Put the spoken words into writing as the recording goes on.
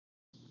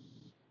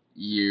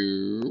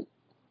You,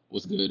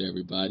 what's good,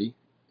 everybody?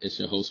 It's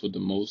your host with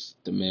the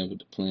most, the man with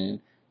the plan,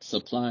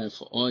 supplier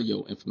for all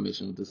your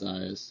informational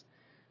desires.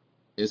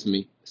 It's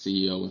me,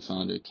 CEO and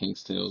founder of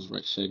King's Tales,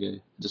 Rex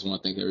Shege. Just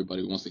want to thank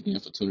everybody once again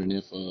for tuning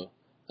in for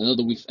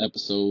another week's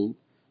episode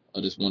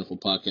of this wonderful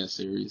podcast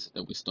series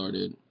that we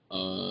started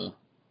a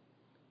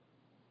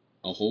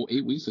whole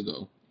 8 weeks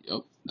ago.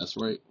 Yep, that's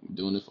right. We're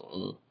doing it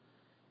for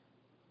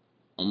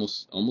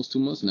almost 2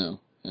 months now,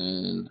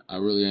 and I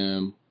really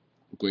am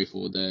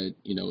grateful that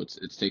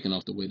it's taken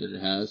off the way that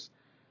it has.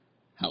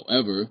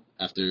 However,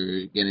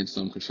 after getting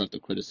some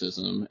constructive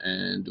criticism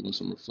and doing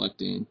some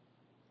reflecting,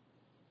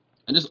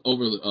 and just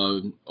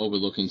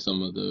overlooking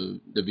some of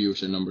the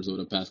viewership numbers over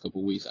the past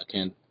couple of weeks, I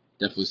can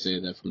definitely say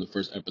that from the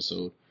first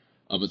episode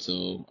up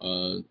until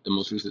the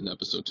most recent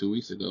episode 2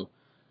 weeks ago,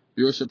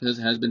 viewership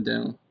has been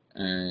down,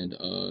 and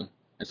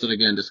instead of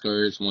getting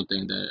discouraged, one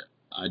thing that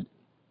I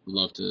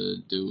love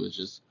to do is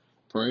just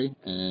pray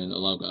and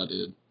allow God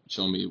to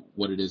show me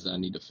what it is that I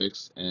need to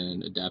fix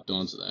and adapt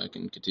on so that I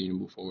can continue to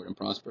move forward and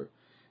prosper.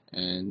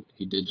 And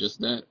He did just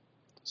that.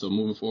 So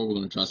moving forward, we're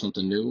going to try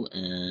something new,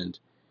 and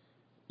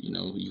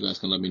you guys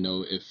can let me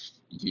know if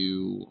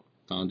you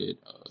found it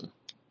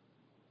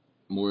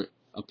more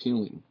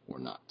appealing or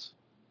not.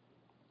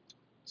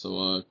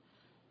 So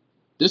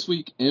this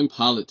week in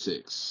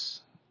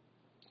politics,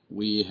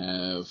 we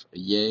have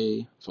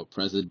Ye for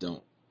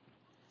president.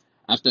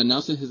 After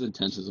announcing his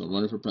intentions on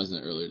running for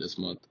president earlier this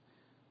month,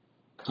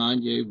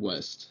 Kanye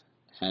West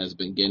has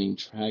been gaining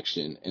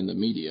traction in the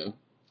media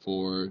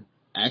for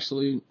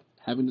actually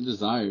having the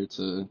desire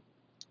to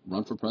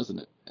run for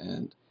president.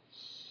 And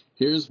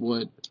here's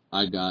what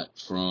I got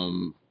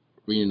from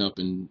reading up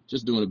and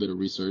just doing a bit of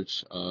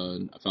research. I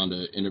found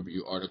an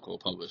interview article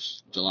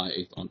published July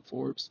 8th on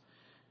Forbes,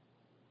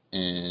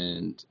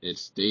 and it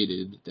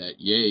stated that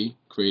Ye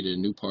created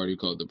a new party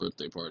called the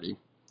Birthday Party.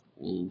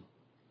 Ooh.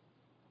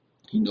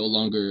 He no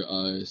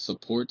longer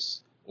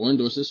supports or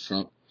endorses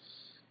Trump.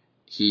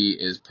 He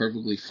is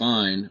perfectly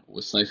fine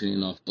with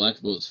siphoning off black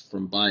votes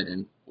from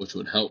Biden, which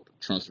would help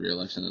Trump's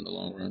reelection in the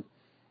long run.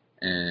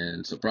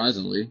 And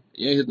surprisingly,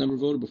 Ye has never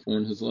voted before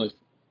in his life.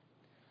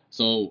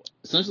 So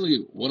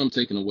essentially, what I'm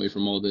taking away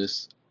from all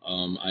this,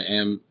 I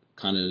am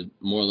kind of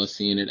more or less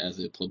seeing it as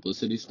a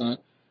publicity stunt,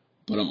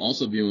 but I'm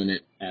also viewing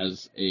it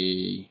as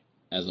a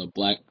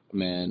black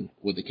man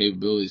with the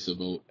capabilities to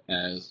vote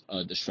as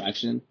a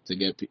distraction to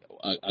get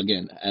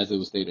again, as it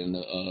was stated in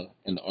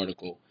the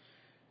article,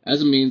 as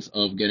a means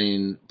of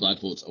getting black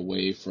votes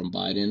away from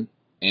Biden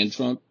and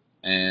Trump,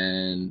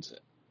 and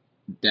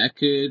that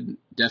could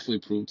definitely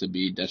prove to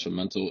be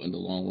detrimental in the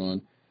long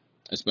run,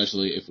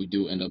 especially if we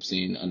do end up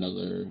seeing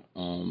another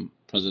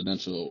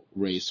presidential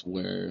race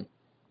where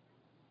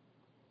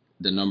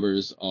the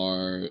numbers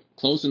are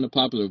close in the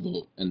popular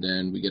vote, and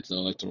then we get to the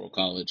electoral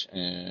college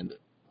and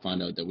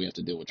find out that we have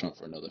to deal with Trump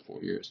for another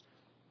 4 years.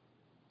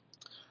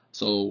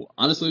 So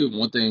honestly,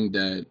 one thing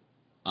that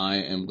I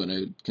am going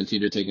to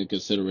continue to take into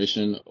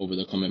consideration over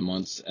the coming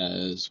months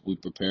as we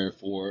prepare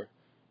for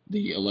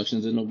the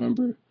elections in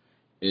November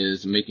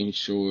is making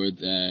sure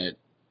that,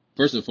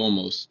 first and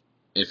foremost,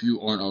 if you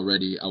aren't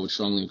already, I would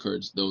strongly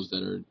encourage those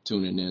that are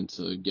tuning in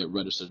to get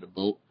registered to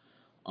vote.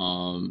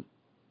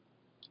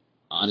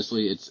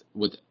 Honestly, it's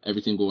with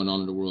everything going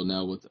on in the world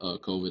now with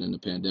COVID and the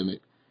pandemic,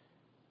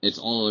 it's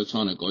all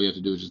electronic. All you have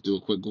to do is just do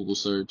a quick Google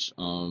search,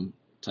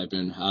 type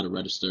in how to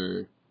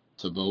register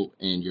to vote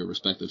in your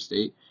respective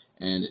state,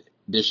 and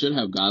they should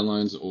have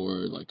guidelines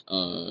or like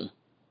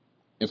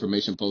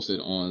information posted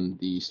on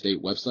the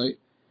state website,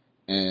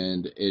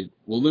 and it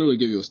will literally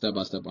give you a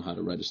step-by-step on how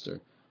to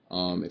register.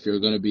 If you're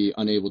going to be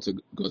unable to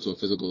go to a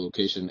physical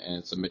location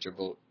and submit your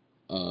vote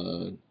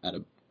at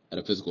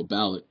a physical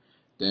ballot,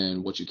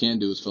 then what you can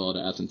do is fill out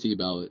an absentee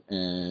ballot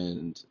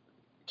and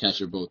cast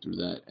your vote through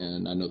that.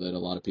 And I know that a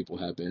lot of people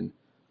have been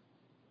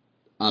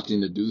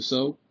opting to do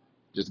so,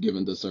 just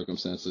given the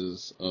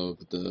circumstances of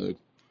the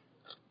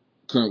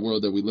current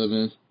world that we live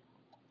in.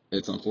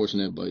 It's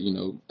unfortunate, but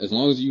as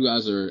long as you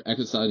guys are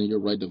exercising your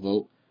right to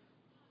vote,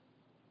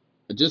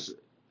 just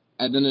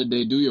at the end of the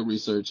day, do your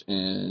research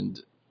and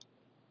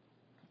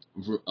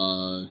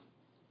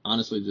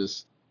honestly,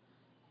 just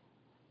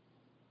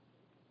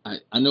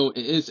I know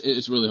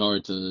it's really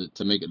hard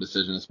to make a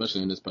decision,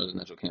 especially in this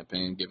presidential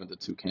campaign, given the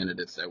two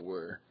candidates that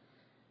we're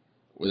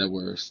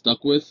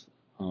stuck with.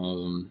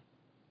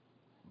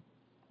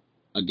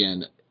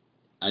 Again,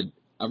 I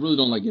I really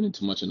don't like getting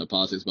too much into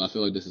politics, but I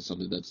feel like this is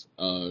something that's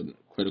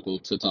critical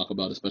to talk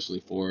about, especially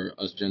for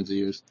us Gen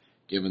Zers,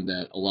 given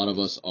that a lot of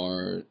us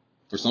are,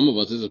 for some of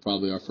us, this is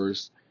probably our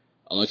first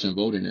election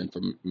voting, and for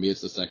me,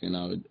 it's the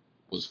second.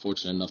 Was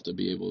fortunate enough to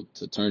be able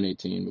to turn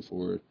 18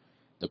 before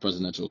the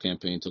presidential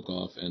campaign took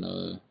off in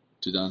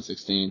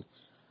 2016.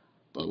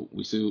 But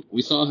we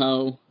saw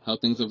how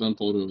things have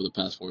unfolded over the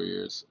past 4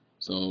 years.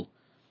 So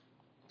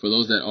for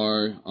those that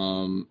are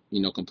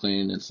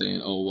complaining and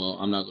saying, oh well,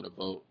 I'm not going to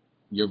vote,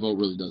 your vote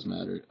really does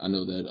matter. I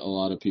know that a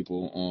lot of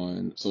people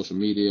on social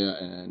media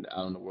and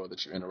out in the world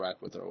that you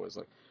interact with are always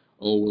like,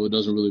 oh well, it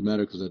doesn't really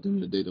matter because at the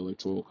end of the day, the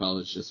electoral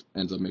college just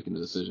ends up making the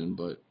decision.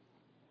 But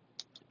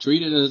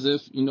treat it as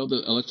if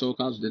the electoral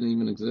college didn't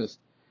even exist.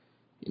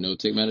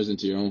 Take matters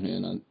into your own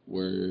hand.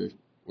 We're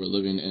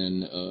living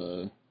in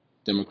a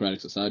democratic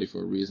society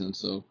for a reason.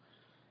 So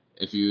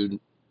if you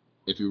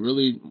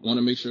really want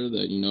to make sure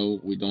that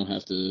we don't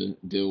have to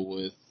deal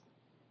with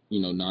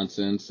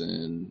nonsense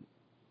and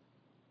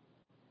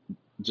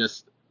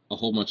just a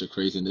whole bunch of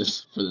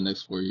craziness for the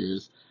next 4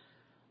 years,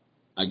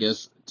 I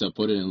guess to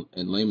put it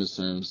in layman's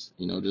terms,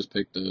 just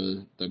pick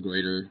the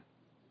greater,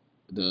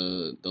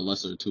 the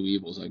lesser two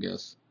evils. I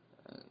guess.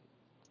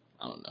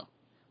 I don't know.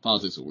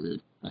 Politics are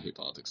weird. I hate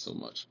politics so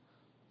much.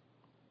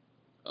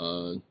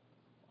 Uh,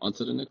 on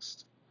to the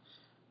next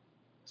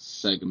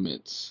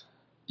segment.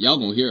 Y'all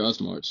gonna hear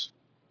us march.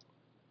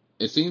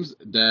 It seems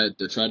that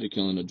the tragic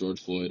killing of George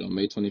Floyd on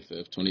May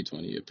 25th,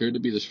 2020 appeared to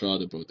be the straw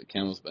that broke the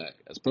camel's back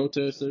as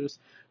protesters,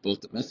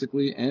 both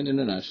domestically and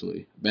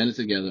internationally, banded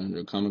together under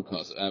a common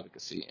cause of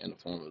advocacy in the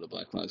form of the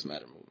Black Lives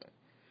Matter movement.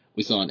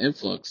 We saw an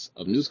influx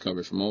of news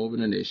coverage from all over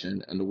the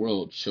nation and the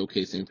world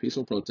showcasing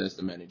peaceful protests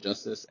demanding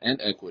justice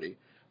and equity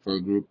for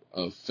a group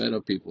of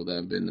fed-up people that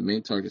have been the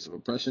main targets of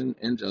oppression,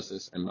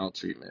 injustice, and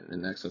maltreatment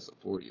in excess of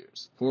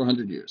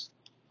 400 years.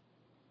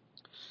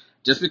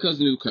 Just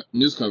because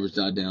news coverage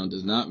died down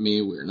does not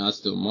mean we are not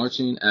still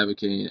marching,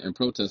 advocating, and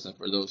protesting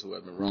for those who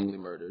have been wrongly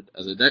murdered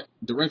as a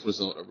direct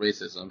result of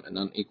racism and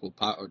unequal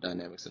power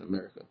dynamics in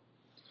America.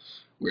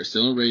 We are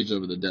still enraged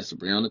over the deaths of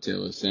Breonna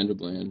Taylor, Sandra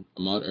Bland,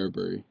 Ahmaud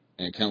Arbery,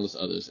 and countless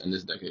others in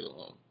this decade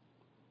alone.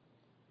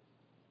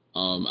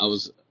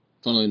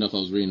 Funnily enough, I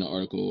was reading an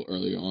article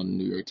earlier on the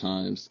New York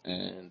Times,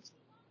 and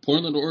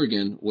Portland,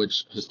 Oregon,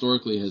 which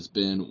historically has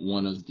been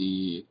one of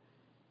the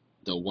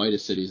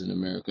whitest cities in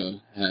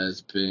America,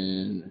 has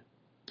been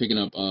picking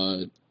up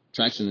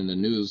traction in the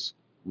news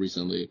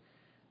recently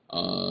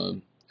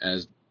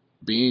as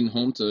being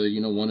home to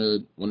one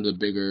of the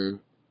bigger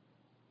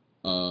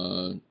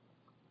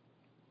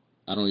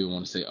I don't even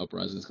want to say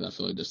uprisings because I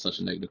feel like there's such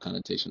a negative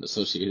connotation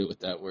associated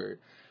with that word,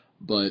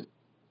 but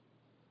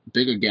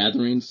bigger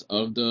gatherings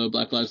of the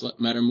Black Lives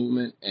Matter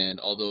movement. And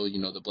although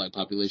the black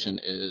population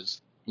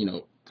is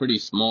pretty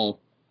small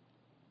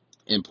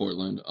in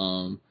Portland,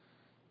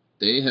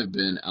 they have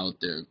been out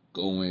there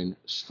going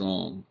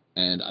strong.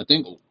 And I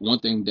think one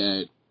thing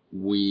that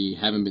we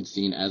haven't been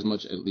seeing as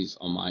much, at least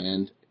on my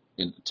end,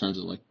 in terms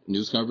of like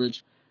news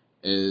coverage,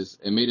 is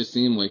it made it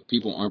seem like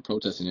people aren't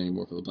protesting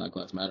anymore for the Black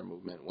Lives Matter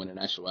movement, when in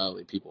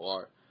actuality people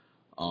are.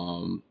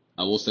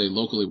 I will say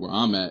locally where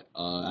I'm at,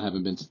 I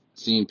haven't been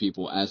seeing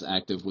people as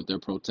active with their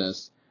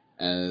protests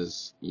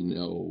as,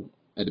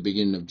 at the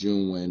beginning of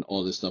June when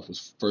all this stuff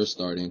was first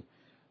starting.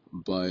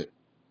 But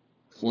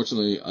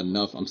fortunately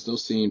enough, I'm still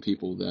seeing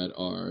people that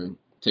are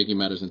taking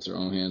matters into their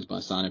own hands by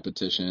signing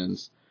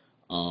petitions,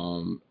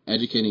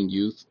 educating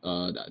youth.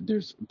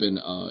 There's been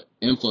an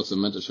influx of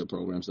mentorship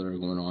programs that are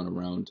going on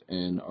around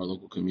in our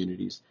local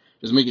communities,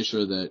 just making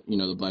sure that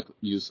the black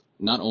youth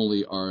not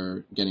only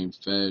are getting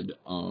fed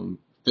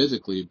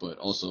physically, but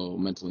also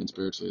mentally and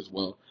spiritually as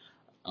well.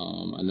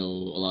 I know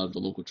a lot of the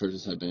local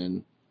churches have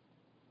been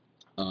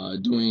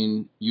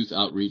doing youth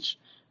outreach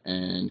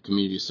and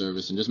community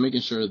service, and just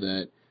making sure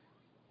that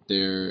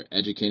they're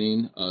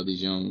educating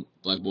these young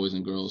black boys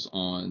and girls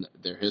on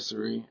their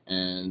history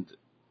and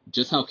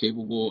just how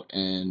capable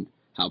and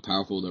how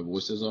powerful their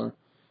voices are.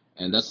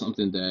 And that's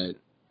something that,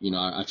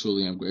 I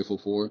truly am grateful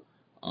for.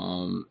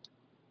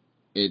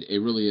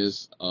 It really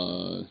is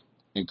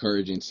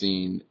encouraging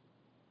seeing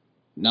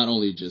not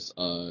only just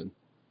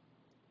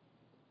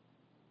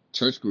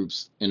church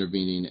groups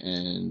intervening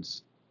and,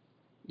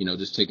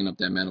 just taking up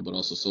that mantle, but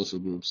also social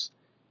groups,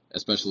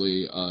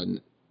 especially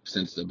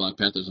since the Black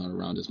Panthers aren't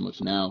around as much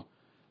now.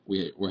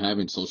 We're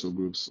having social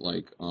groups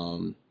like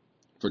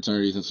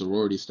fraternities and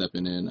sororities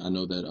stepping in. I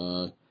know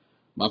that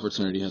my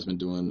fraternity has been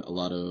doing a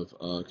lot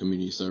of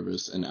community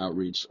service and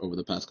outreach over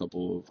the past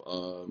couple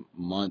of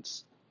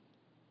months,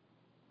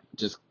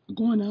 just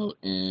going out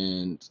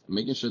and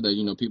making sure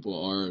that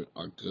people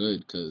are good,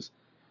 because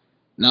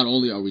not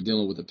only are we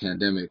dealing with a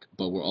pandemic,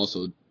 but we're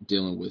also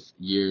dealing with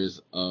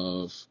years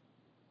of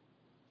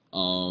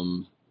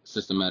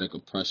systematic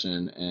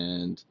oppression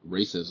and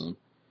racism.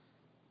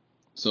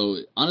 So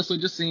honestly,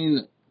 just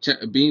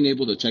being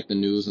able to check the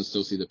news and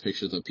still see the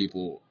pictures of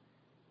people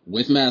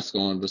with masks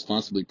on,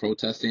 responsibly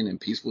protesting and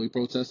peacefully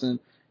protesting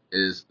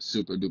is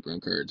super duper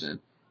encouraging.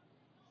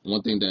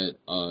 One thing that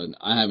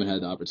I haven't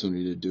had the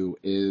opportunity to do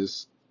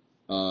is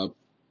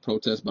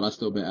protest, but I've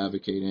still been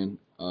advocating,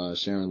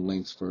 sharing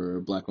links for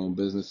black-owned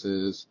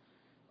businesses,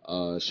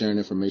 sharing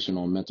information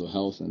on mental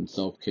health and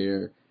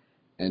self-care,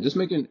 and just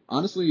making,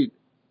 honestly,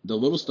 the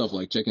little stuff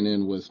like checking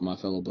in with my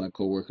fellow black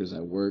coworkers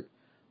at work,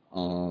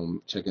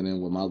 checking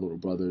in with my little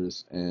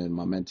brothers and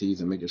my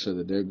mentees and making sure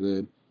that they're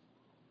good.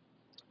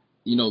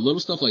 Little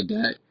stuff like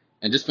that,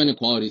 and just spending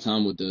quality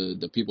time with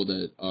the people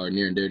that are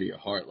near and dear to your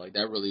heart. Like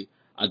that really,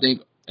 I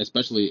think,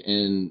 especially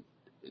in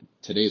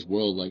today's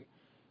world, like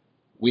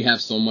we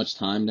have so much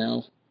time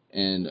now,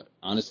 and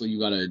honestly, you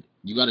gotta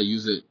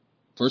use it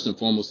first and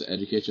foremost to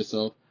educate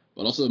yourself,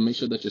 but also make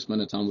sure that you're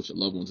spending time with your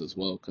loved ones as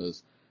well.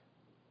 Because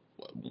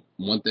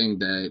one thing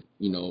that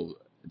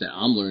that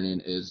I'm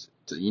learning is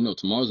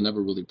tomorrow's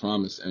never really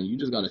promised, and you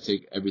just got to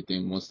take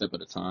everything one step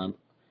at a time,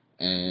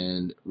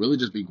 and really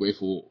just be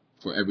grateful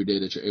for every day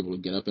that you're able to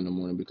get up in the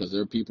morning, because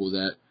there are people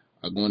that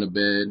are going to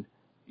bed,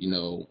 you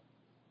know,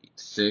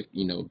 sick,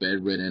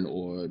 bedridden,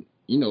 or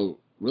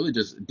really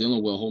just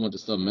dealing with a whole bunch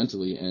of stuff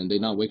mentally, and they're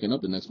not waking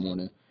up the next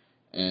morning,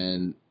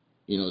 and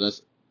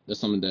that's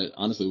something that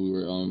honestly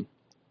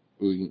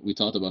we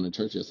talked about in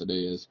church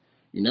yesterday. Is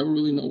you never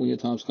really know when your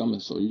time's coming,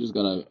 so you just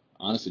gotta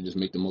honestly just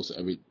make the most of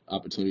every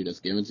opportunity that's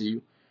given to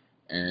you,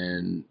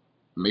 and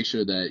make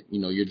sure that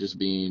you're just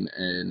being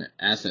an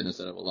asset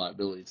instead of a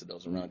liability to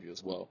those around you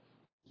as well.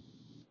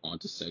 On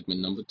to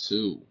segment number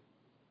 2,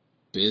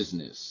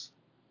 business.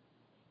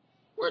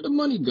 Where'd the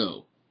money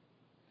go?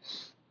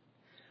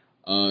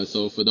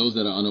 So for those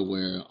that are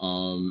unaware,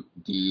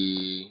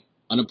 the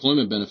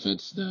unemployment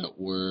benefits that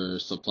were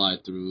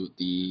supplied through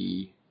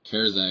the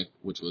CARES Act,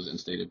 which was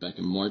instated back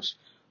in March,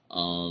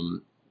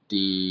 um,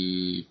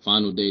 the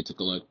final day to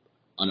collect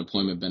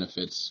unemployment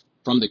benefits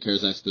from the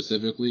CARES Act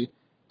specifically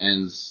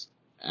ends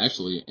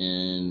actually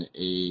in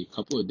a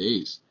couple of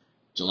days,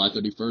 July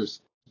 31st.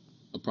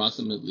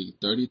 Approximately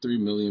 33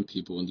 million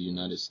people in the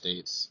United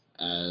States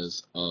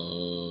as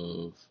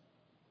of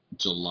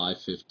July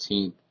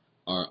 15th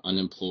are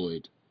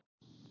unemployed.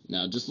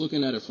 Now, just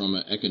looking at it from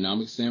an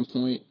economic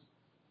standpoint,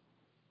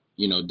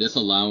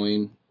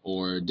 disallowing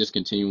or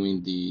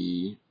discontinuing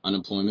the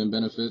unemployment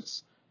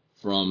benefits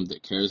from the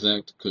CARES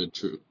Act could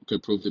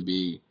prove to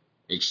be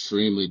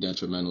extremely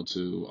detrimental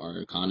to our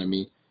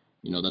economy.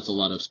 That's a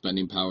lot of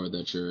spending power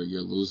that you're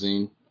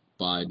losing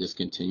by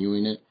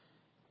discontinuing it.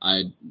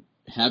 I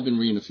have been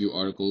reading a few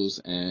articles,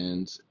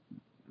 and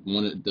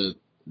one of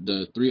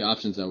the three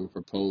options that were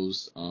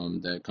proposed,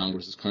 that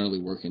Congress is currently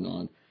working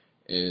on,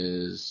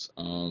 is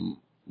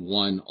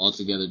one,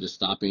 altogether just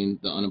stopping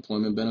the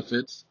unemployment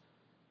benefits;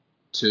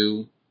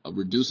 two,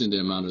 reducing the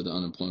amount of the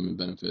unemployment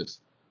benefits;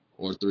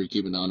 or three,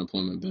 keeping the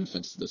unemployment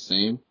benefits the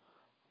same.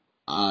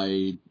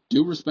 I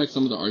do respect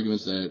some of the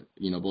arguments that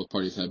both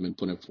parties have been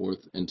putting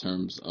forth in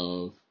terms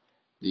of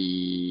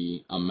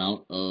the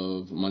amount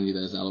of money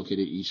that is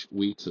allocated each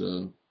week to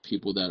the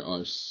people that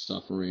are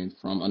suffering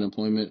from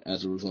unemployment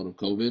as a result of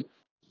COVID.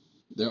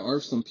 There are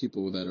some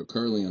people that are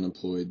currently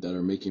unemployed that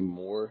are making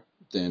more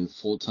than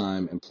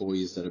full-time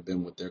employees that have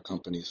been with their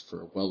companies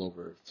for well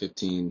over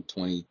 15,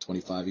 20,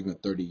 25, even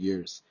 30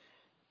 years.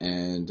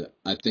 And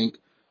I think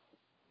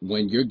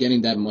when you're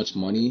getting that much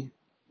money,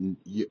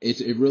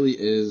 it really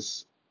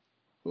is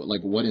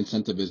like, what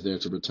incentive is there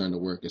to return to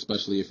work,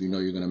 especially if you're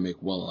going to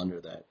make well under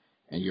that,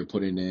 and you're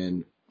putting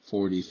in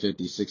 40,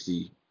 50,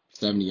 60,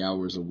 70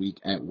 hours a week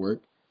at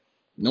work.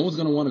 No one's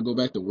going to want to go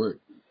back to work.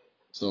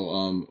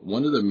 So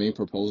one of the main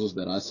proposals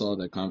that I saw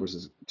that Congress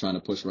is trying to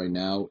push right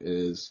now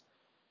is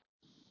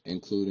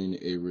including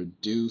a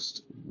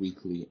reduced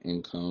weekly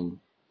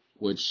income,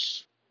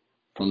 which,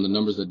 from the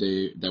numbers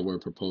that were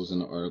proposed in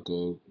the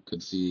article,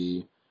 could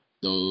see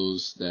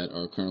those that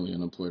are currently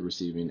unemployed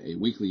receiving a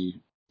weekly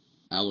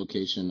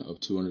allocation of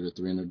 $200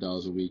 to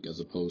 $300 a week, as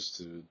opposed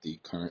to the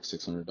current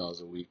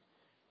 $600 a week,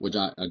 which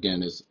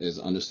again is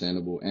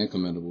understandable and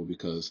commendable,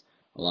 because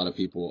a lot of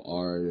people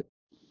are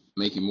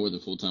making more than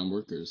full-time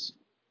workers.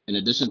 In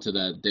addition to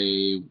that,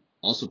 they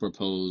also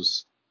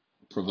propose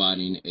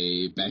providing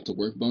a back to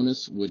work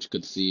bonus, which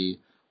could see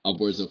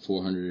upwards of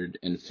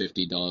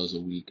 $450 a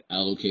week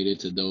allocated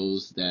to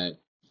those that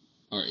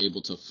are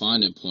able to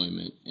find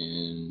employment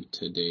in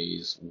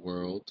today's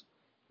world,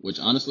 which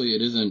honestly,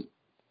 it isn't.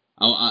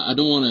 I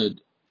don't want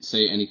to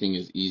say anything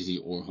is easy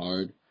or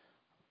hard,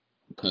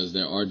 because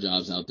there are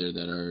jobs out there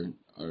that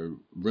are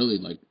really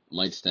like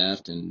light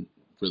staffed and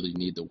really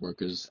need the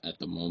workers at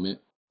the moment.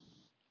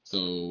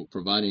 So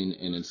providing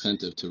an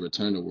incentive to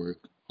return to work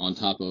on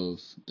top of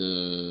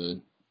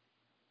the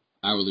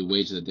hourly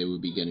wage that they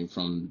would be getting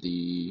from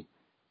the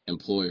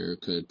employer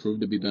could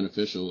prove to be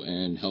beneficial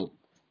and help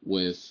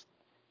with,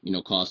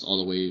 costs all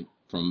the way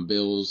from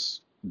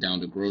bills down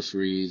to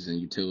groceries and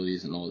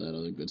utilities and all that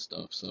other good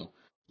stuff. So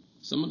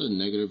some of the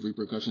negative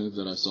repercussions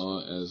that I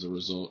saw as a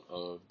result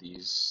of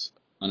these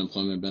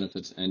unemployment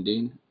benefits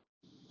ending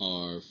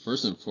are,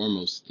 first and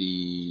foremost,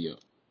 the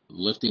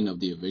lifting of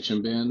the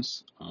eviction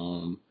bans.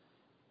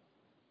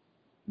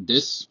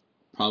 This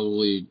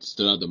probably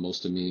stood out the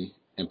most to me,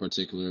 in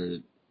particular,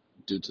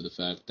 due to the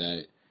fact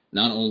that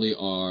not only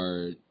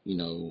are,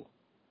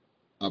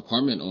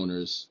 apartment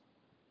owners,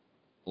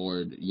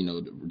 or,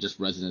 just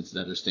residents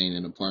that are staying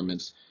in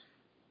apartments,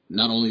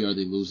 not only are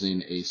they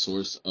losing a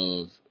source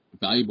of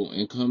valuable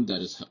income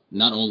that is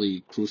not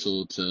only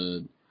crucial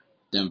to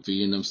them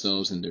feeding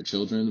themselves and their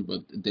children,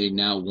 but they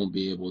now won't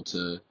be able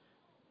to.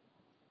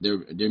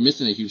 They're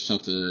missing a huge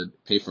chunk to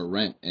pay for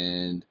rent,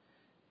 and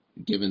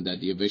given that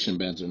the eviction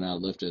bans are now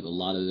lifted, a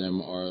lot of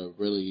them are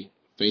really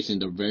facing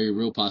the very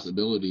real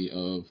possibility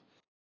of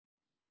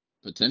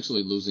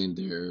potentially losing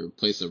their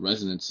place of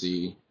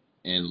residency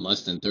in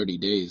less than 30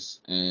 days.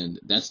 And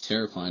that's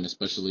terrifying,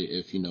 especially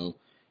if,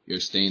 you're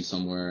staying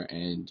somewhere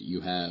and you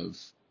have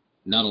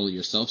not only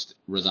yourself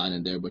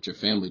residing there, but your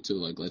family too.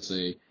 Like, let's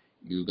say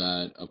you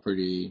got a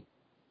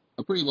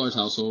a pretty large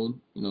household,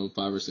 5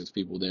 or 6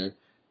 people there.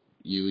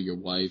 You, your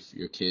wife,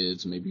 your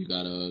kids, maybe you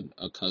got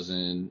a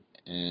cousin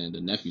and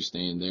a nephew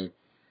staying there.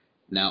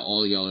 Now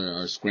all y'all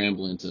are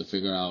scrambling to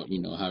figure out,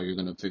 how you're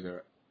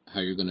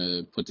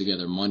gonna put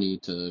together money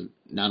to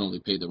not only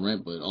pay the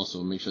rent but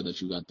also make sure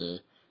that you got the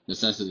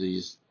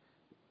necessities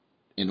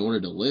in order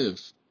to live.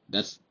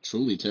 That's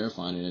truly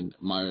terrifying, and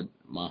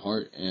my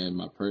heart and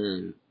my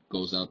prayer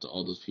goes out to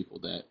all those people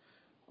that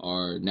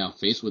are now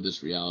faced with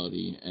this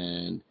reality,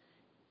 and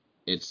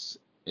it's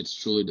it's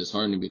truly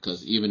disheartening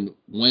because even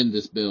when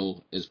this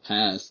bill is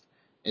passed,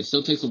 it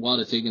still takes a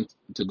while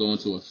to go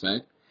into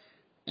effect.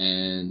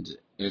 And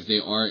if they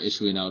are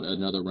issuing out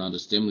another round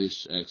of stimulus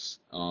checks,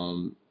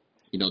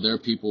 there are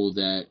people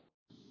that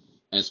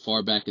as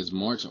far back as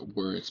March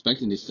were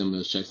expecting these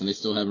stimulus checks and they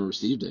still haven't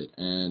received it.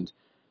 And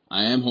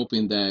I am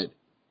hoping that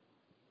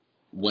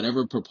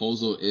whatever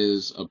proposal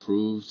is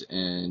approved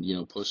and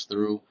pushed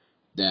through,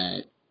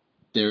 that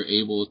they're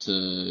able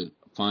to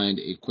find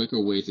a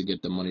quicker way to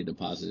get the money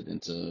deposited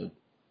into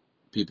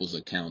people's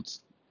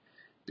accounts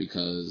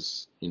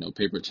because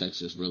paper checks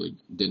just really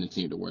didn't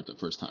seem to work the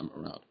first time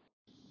around.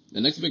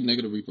 The next big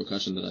negative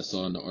repercussion that I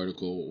saw in the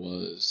article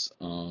was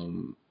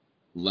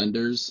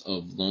lenders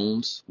of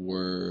loans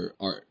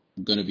are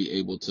going to be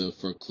able to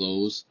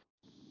foreclose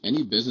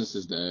any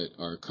businesses that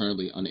are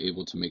currently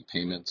unable to make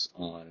payments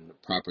on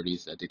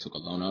properties that they took a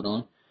loan out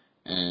on.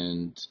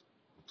 And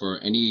for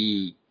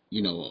any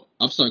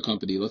upstart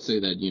company, let's say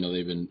that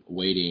they've been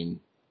waiting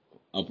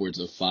upwards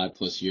of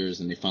 5+ years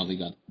and they finally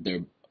got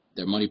their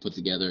money put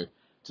together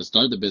to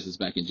start the business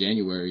back in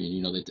January,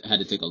 and they had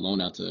to take a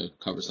loan out to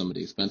cover some of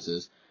the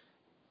expenses.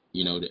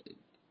 you know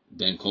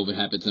then COVID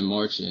happens in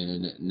March,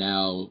 and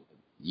now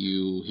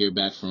you hear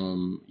back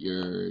from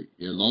your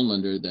loan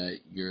lender that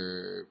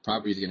your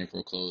property is getting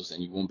foreclosed,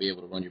 and you won't be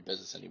able to run your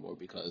business anymore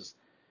because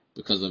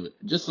of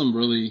just some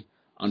really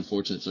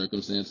unfortunate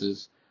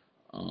circumstances.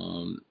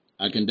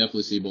 I can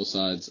definitely see both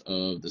sides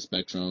of the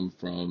spectrum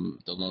from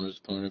the loaner's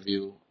point of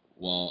view,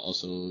 while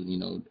also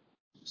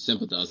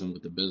sympathizing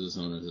with the business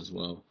owners as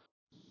well.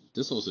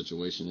 This whole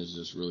situation is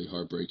just really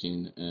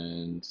heartbreaking,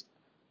 and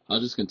I'll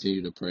just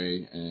continue to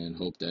pray and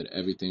hope that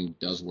everything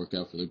does work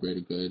out for the greater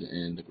good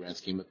in the grand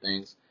scheme of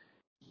things.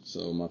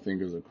 So my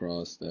fingers are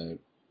crossed that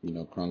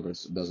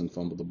Congress doesn't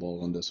fumble the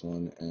ball on this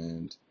one,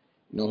 and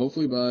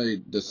hopefully by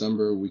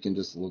December we can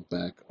just look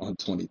back on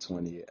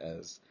 2020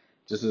 as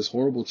just this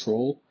horrible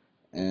troll,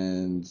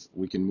 and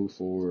we can move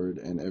forward,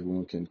 and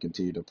everyone can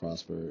continue to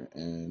prosper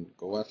and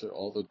go after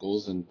all the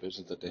goals and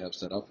visions that they have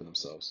set out for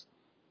themselves.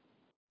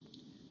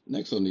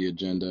 Next on the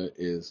agenda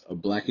is a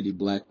blackety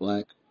black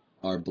black,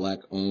 our black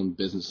owned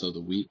business of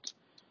the week.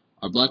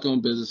 Our black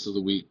owned business of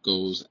the week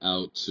goes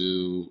out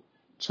to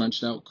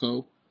Trenched Out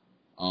Co.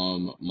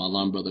 My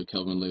line brother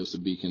Kelvin Leos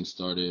Beacon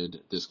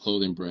started this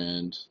clothing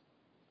brand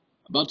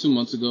about 2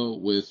 months ago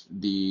with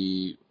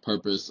the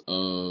purpose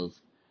of,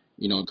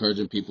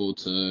 encouraging people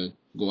to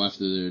go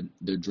after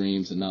their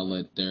dreams and not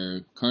let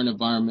their current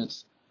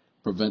environments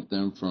prevent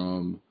them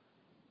from,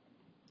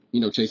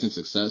 chasing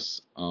success.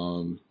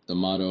 The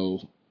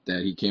motto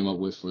that he came up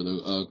with for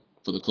the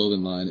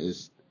clothing line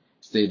is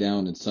 "Stay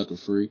down and sucker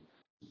free."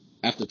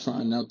 After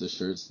trying out the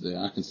shirts,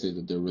 I can say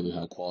that they're really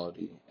high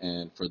quality.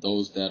 And for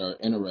those that are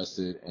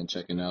interested in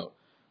checking out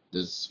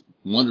this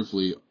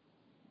wonderfully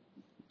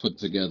put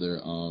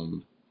together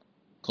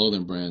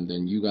clothing brand,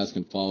 then you guys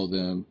can follow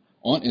them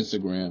on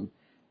Instagram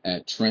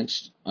at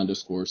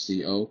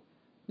trenched_co.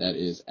 That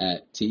is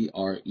at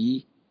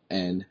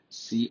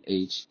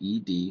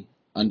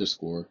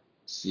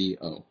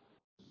TRENCHED_CO.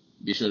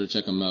 Be sure to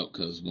check them out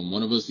because when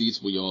one of us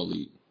eats, we all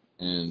eat.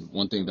 And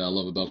one thing that I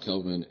love about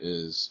Kelvin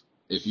is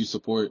if you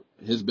support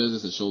his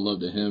business and show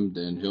love to him,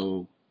 then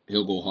he'll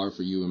go hard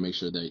for you and make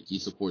sure that he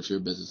supports your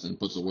business and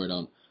puts the word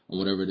out on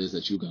whatever it is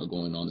that you got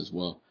going on as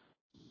well.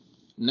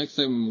 Next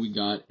segment we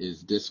got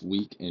is This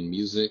Week in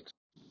Music.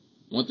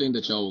 One thing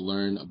that y'all will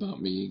learn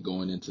about me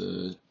going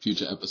into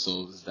future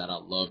episodes is that I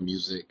love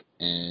music,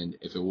 and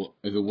if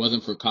it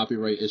wasn't for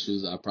copyright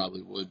issues, I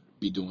probably would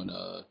be doing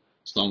a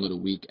song of the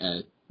week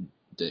at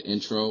the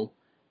intro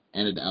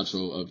and at the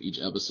outro of each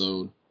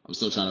episode. I'm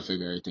still trying to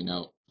figure everything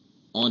out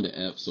on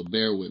the app, so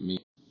bear with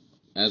me.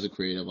 As a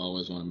creative, I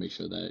always want to make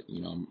sure that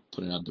I'm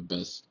putting out the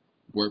best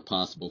work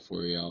possible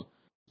for y'all.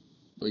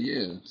 But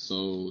yeah,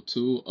 so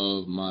two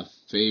of my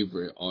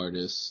favorite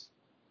artists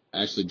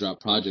actually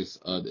dropped projects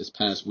this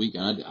past week,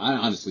 and I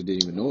honestly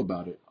didn't even know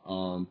about it.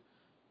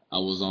 I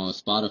was on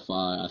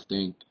Spotify, I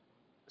think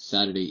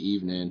Saturday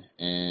evening,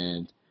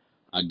 and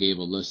I gave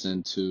a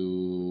listen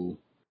to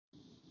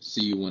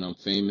See You When I'm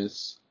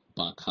Famous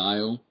by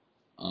Kyle.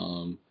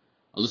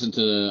 I listened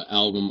to the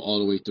album all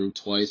the way through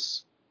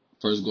twice.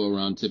 First go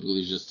around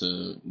typically is just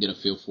to get a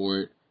feel for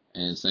it,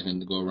 and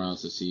second go around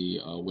to see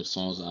which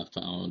songs I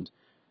found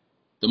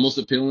the most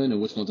appealing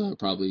and which ones I would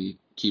probably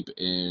keep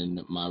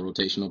in my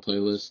rotational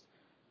playlist.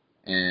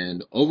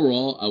 And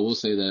overall, I will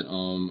say that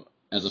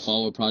as a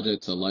follow-up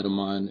project to Light of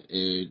Mine,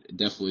 it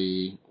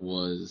definitely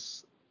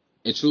was.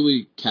 It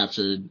truly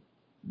captured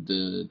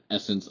the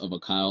essence of a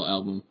Kyle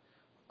album.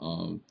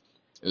 Um,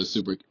 it was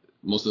super.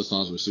 Most of the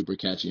songs were super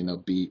catchy and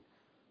upbeat,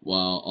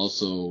 while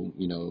also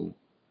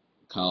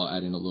Kyle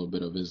adding a little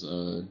bit of his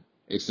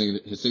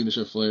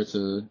signature flair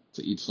to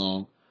each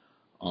song.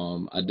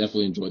 I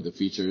definitely enjoyed the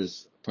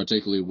features,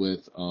 particularly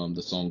with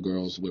the song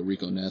 "Girls" with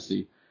Rico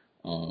Nasty.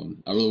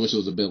 I really wish it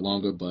was a bit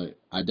longer, but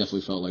I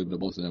definitely felt like the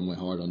both of them went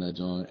hard on that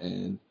joint,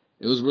 and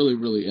it was really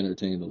really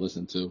entertaining to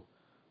listen to.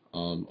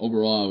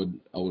 Overall,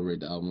 I would rate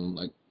the album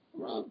like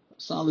around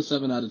a solid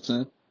 7 out of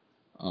 10.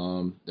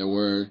 There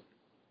were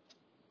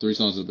three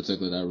songs in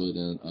particular that I really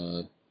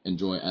didn't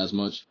enjoy as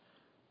much,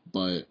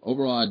 but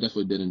overall, I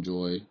definitely did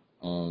enjoy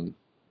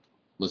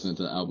listening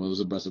to the album. It was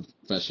a breath of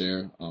fresh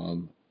air.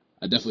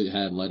 I definitely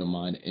had Light of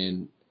Mine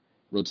in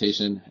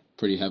rotation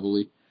pretty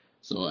heavily,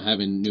 so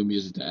having new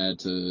music to add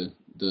to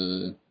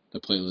the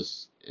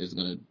playlist is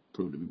gonna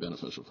prove to be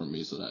beneficial for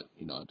me, so that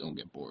I don't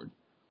get bored.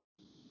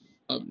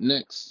 Up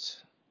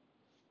next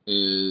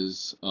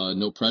is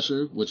No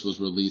Pressure, which was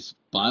released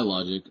by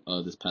Logic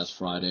this past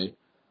Friday.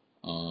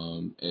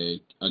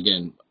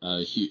 Again,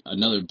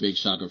 another big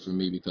shocker for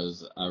me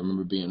because I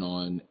remember being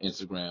on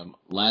Instagram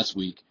last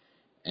week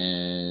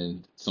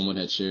and someone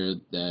had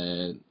shared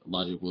that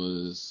Logic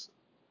was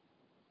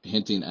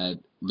hinting at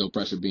No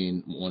Pressure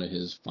being one of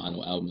his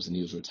final albums and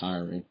he was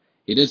retiring.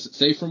 He didn't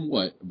say from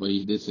what, but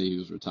he did say he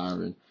was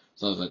retiring.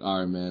 So I was like, all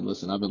right, man,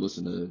 listen, I've been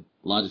listening to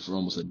Logic for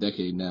almost a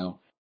decade now.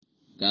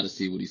 Got to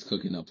see what he's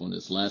cooking up on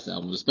this last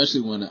album,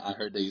 especially when I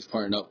heard that he's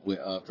partnered up with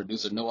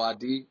producer No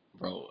ID,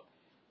 bro.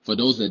 For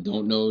those that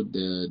don't know,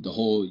 the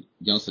whole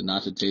Young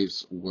Sinatra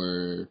tapes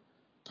were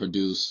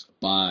produced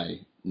by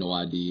No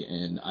ID,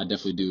 and I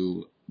definitely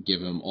do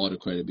give him all the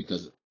credit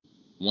because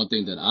one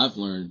thing that I've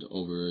learned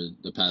over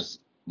the past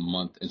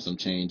month and some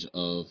change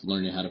of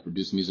learning how to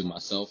produce music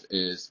myself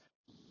is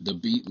the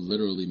beat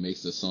literally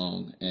makes the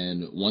song.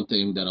 And one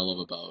thing that I love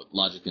about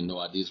Logic and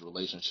No ID's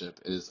relationship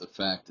is the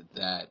fact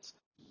that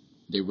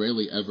they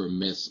rarely ever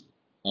miss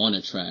on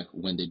a track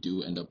when they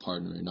do end up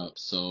partnering up.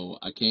 So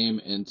I came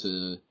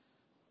into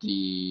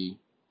the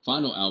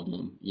final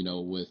album,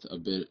 with a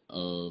bit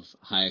of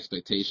high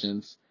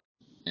expectations.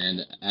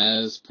 And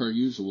as per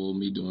usual,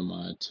 me doing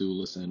my two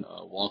listen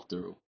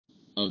walkthrough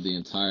of the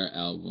entire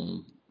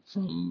album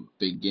from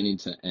beginning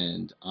to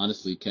end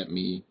honestly kept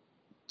me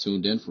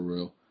tuned in for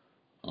real.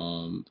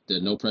 The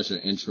No Pressure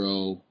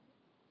intro,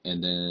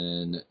 and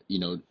then,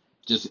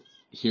 just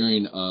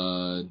hearing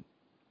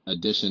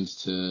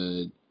additions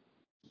to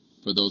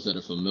for those that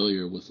are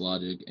familiar with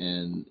Logic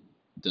and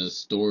the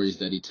stories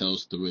that he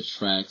tells through his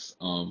tracks,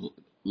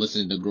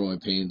 listening to Growing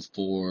Pains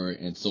 4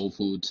 and Soul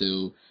Food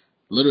 2,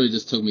 literally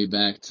just took me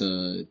back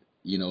to,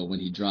 when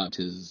he dropped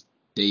his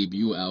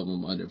debut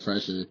album Under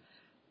Pressure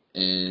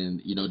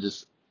and,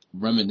 just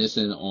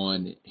reminiscing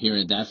on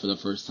hearing that for the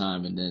first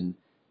time and then,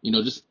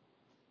 just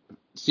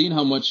seeing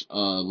how much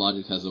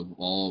Logic has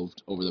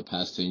evolved over the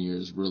past 10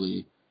 years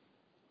really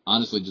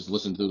honestly just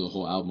listening through the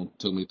whole album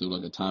took me through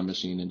like a time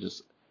machine and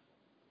just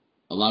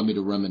allowed me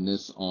to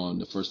reminisce on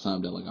the first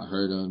time that like I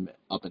heard him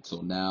up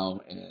until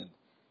now, and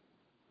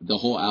the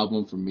whole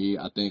album for me,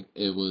 I think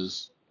it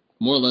was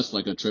more or less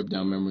like a trip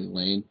down memory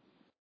lane,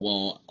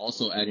 while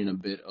also adding a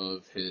bit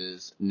of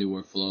his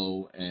newer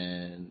flow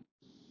and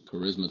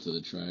charisma to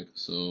the track.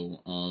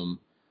 So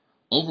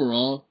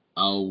overall,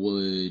 I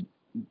would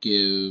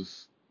give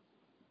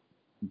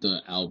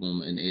the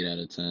album an 8 out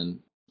of 10.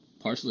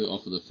 Partially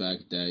off of the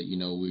fact that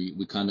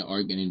we kind of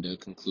are getting the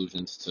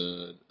conclusions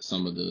to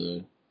some of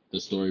the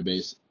story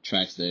based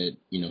tracks that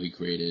he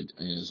created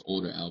in his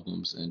older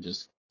albums and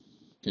just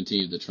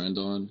continued the trend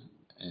on.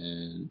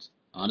 And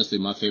honestly,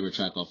 my favorite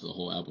track off of the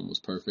whole album was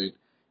Perfect.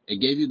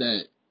 It gave you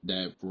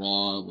that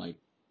raw like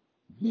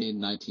mid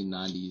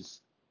 1990s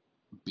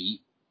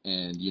beat,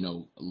 and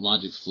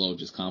Logic's flow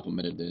just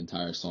complemented the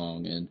entire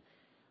song. And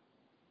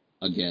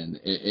again,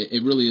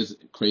 it really is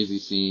crazy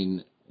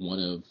seeing one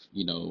of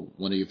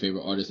your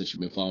favorite artists that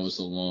you've been following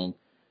so long,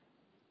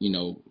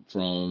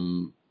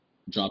 from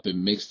dropping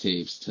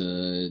mixtapes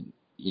to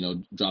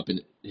dropping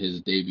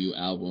his debut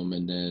album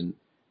and then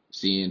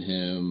seeing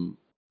him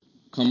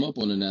come up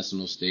on the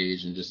national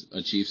stage and just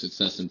achieve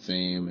success and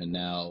fame and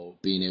now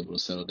being able to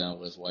settle down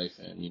with his wife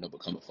and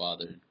become a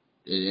father.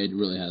 It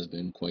really has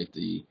been quite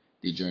the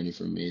journey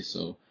for me.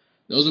 So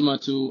those are my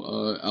two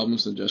album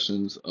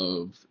suggestions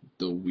of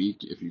the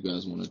week if you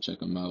guys want to check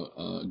them out.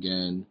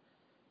 Again,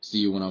 See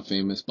You When I'm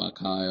Famous by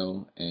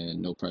Kyle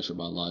and No Pressure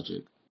by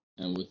Logic.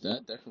 And with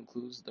that, that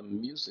concludes the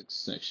music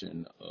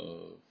section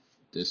of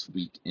this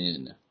week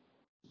in.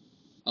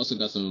 I also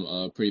got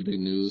some pretty big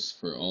news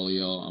for all of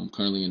y'all. I'm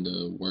currently in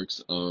the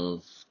works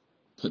of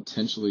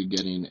potentially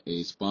getting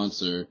a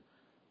sponsor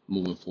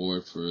moving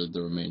forward for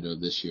the remainder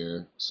of this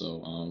year.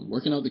 So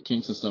working out the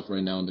kinks and stuff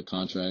right now in the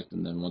contract,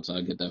 and then once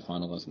I get that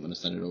finalized, I'm going to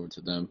send it over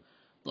to them.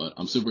 But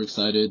I'm super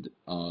excited.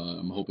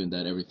 I'm hoping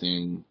that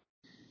everything,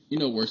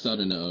 works out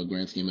in the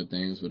grand scheme of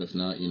things. But if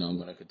not, I'm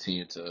going to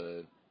continue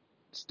to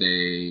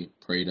stay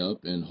prayed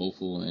up and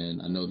hopeful.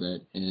 And I know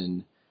that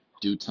in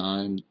due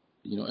time,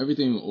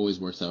 everything always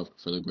works out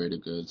for the greater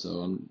good. So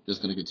I'm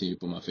just going to continue to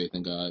put my faith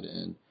in God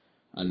and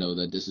I know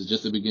that this is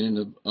just the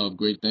beginning of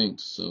great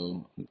things.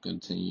 So I'm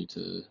continue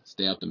to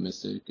stay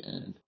optimistic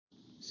and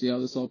see how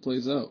this all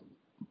plays out.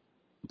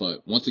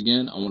 But once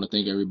again, I want to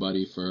thank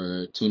everybody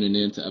for tuning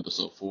in to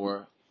episode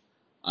 4.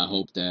 I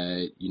hope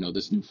that,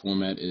 this new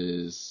format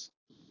is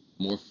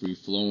more free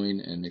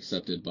flowing and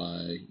accepted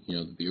by,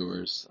 the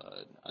viewers.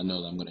 I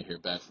know that I'm going to hear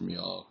back from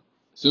y'all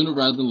sooner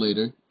rather than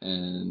later,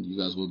 and you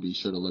guys will be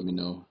sure to let me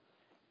know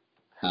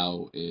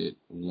how it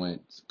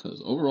went.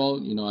 Because overall,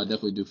 I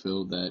definitely do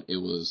feel that it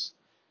was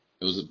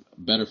a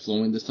better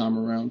flowing this time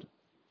around,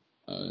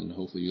 and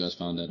hopefully you guys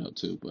found that out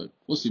too. But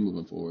we'll see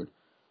moving forward.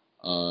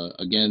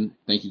 Again,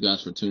 thank you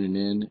guys for tuning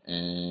in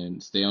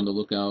and stay on the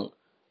lookout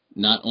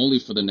not only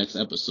for the next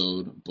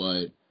episode,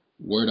 but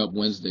Word Up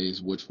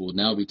Wednesdays, which will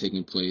now be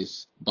taking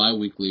place bi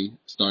weekly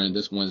starting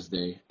this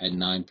Wednesday at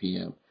 9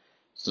 p.m.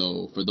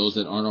 So for those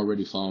that aren't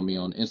already following me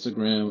on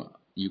Instagram,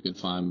 you can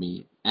find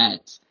me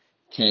at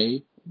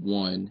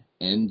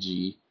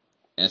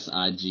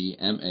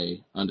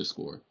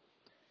K1NGSIGMA_.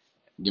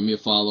 Give me a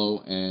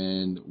follow,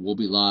 and we'll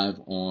be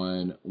live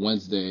on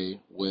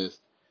Wednesday with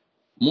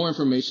more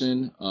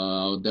information.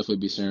 I'll definitely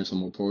be sharing some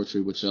more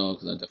poetry with y'all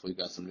because I definitely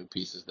got some new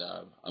pieces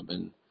that I've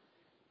been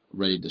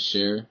ready to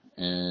share.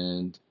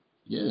 And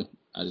yeah,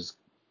 I just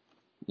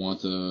want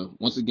to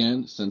once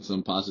again send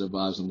some positive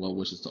vibes and well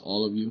wishes to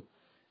all of you.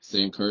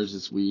 Stay encouraged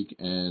this week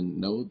and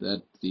know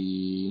that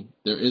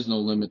there is no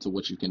limit to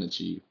what you can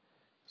achieve.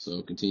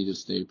 So continue to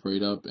stay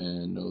prayed up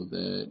and know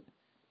that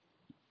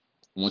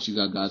once you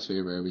got God's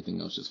favor, everything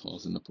else just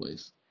falls into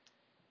place.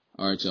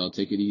 All right, y'all,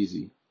 take it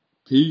easy.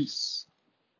 Peace.